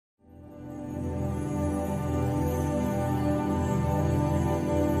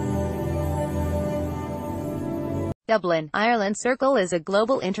Dublin, Ireland. Circle is a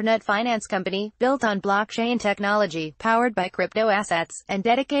global internet finance company, built on blockchain technology, powered by crypto assets, and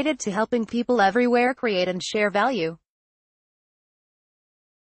dedicated to helping people everywhere create and share value.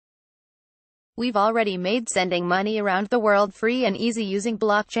 We've already made sending money around the world free and easy using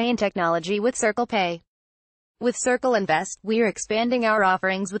blockchain technology with Circle Pay. With Circle Invest, we're expanding our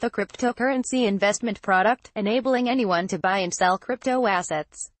offerings with a cryptocurrency investment product, enabling anyone to buy and sell crypto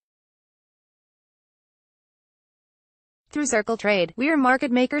assets. Through Circle Trade, we're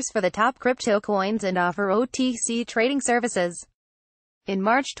market makers for the top crypto coins and offer OTC trading services. In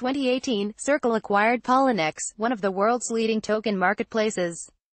March 2018, Circle acquired Poloniex, one of the world's leading token marketplaces.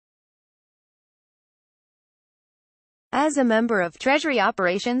 As a member of Treasury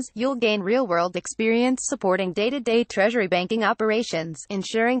operations, you'll gain real-world experience supporting day-to-day Treasury banking operations,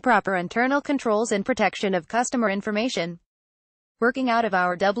 ensuring proper internal controls and protection of customer information. Working out of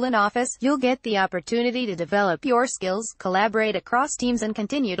our Dublin office, you'll get the opportunity to develop your skills, collaborate across teams and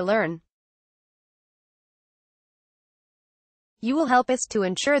continue to learn. You will help us to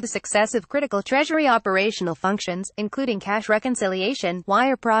ensure the success of critical Treasury operational functions, including cash reconciliation,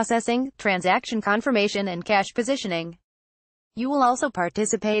 wire processing, transaction confirmation and cash positioning. You will also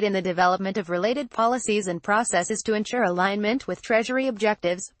participate in the development of related policies and processes to ensure alignment with Treasury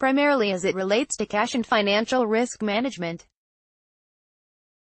objectives, primarily as it relates to cash and financial risk management.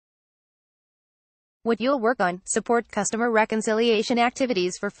 What you'll work on: support customer reconciliation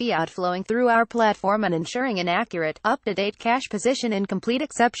activities for fiat flowing through our platform and ensuring an accurate, up-to-date cash position and complete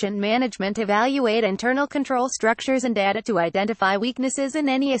exception management, evaluate internal control structures and data to identify weaknesses and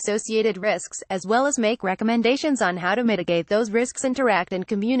any associated risks, as well as make recommendations on how to mitigate those risks, interact and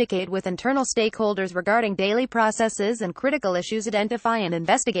communicate with internal stakeholders regarding daily processes and critical issues, identify and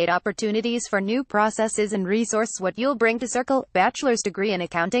investigate opportunities for new processes and resources. What you'll bring to Circle: bachelor's degree in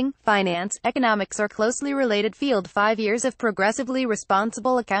accounting, finance, economics or closely related field, 5 years of progressively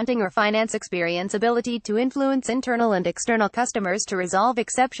responsible accounting or finance experience, ability to influence internal and external customers to resolve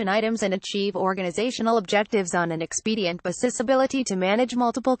exception items and achieve organizational objectives on an expedient basis, ability to manage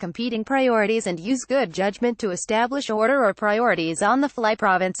multiple competing priorities and use good judgment to establish order or priorities on the fly,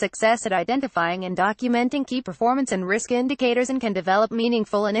 proven success at identifying and documenting key performance and risk indicators, and can develop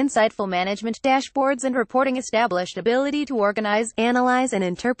meaningful and insightful management dashboards and reporting, established ability to organize, analyze and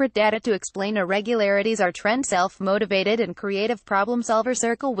interpret data to explain irregularities or trends, self-motivated and creative problem solver.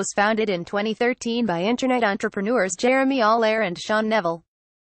 Circle was founded in 2013 by internet entrepreneurs Jeremy Allaire and Sean Neville.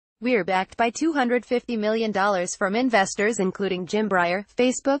 We're backed by $250 million from investors including Jim Breyer,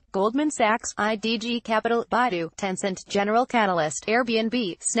 Facebook, Goldman Sachs, IDG Capital, Baidu, Tencent, General Catalyst,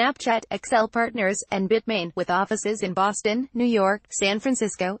 Airbnb, Snapchat, Excel Partners, and Bitmain, with offices in Boston, New York, San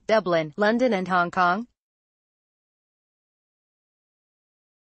Francisco, Dublin, London and Hong Kong.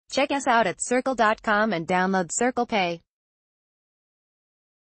 Check us out at circle.com and download Circle Pay.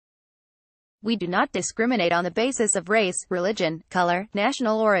 We do not discriminate on the basis of race, religion, color,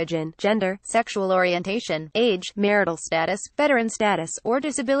 national origin, gender, sexual orientation, age, marital status, veteran status, or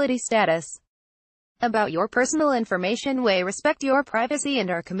disability status. About your personal information, we respect your privacy and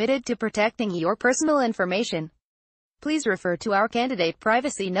are committed to protecting your personal information. Please refer to our candidate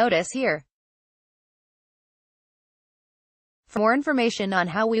privacy notice here. For more information on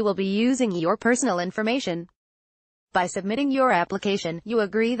how we will be using your personal information. By submitting your application, you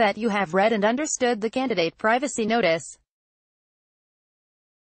agree that you have read and understood the candidate privacy notice.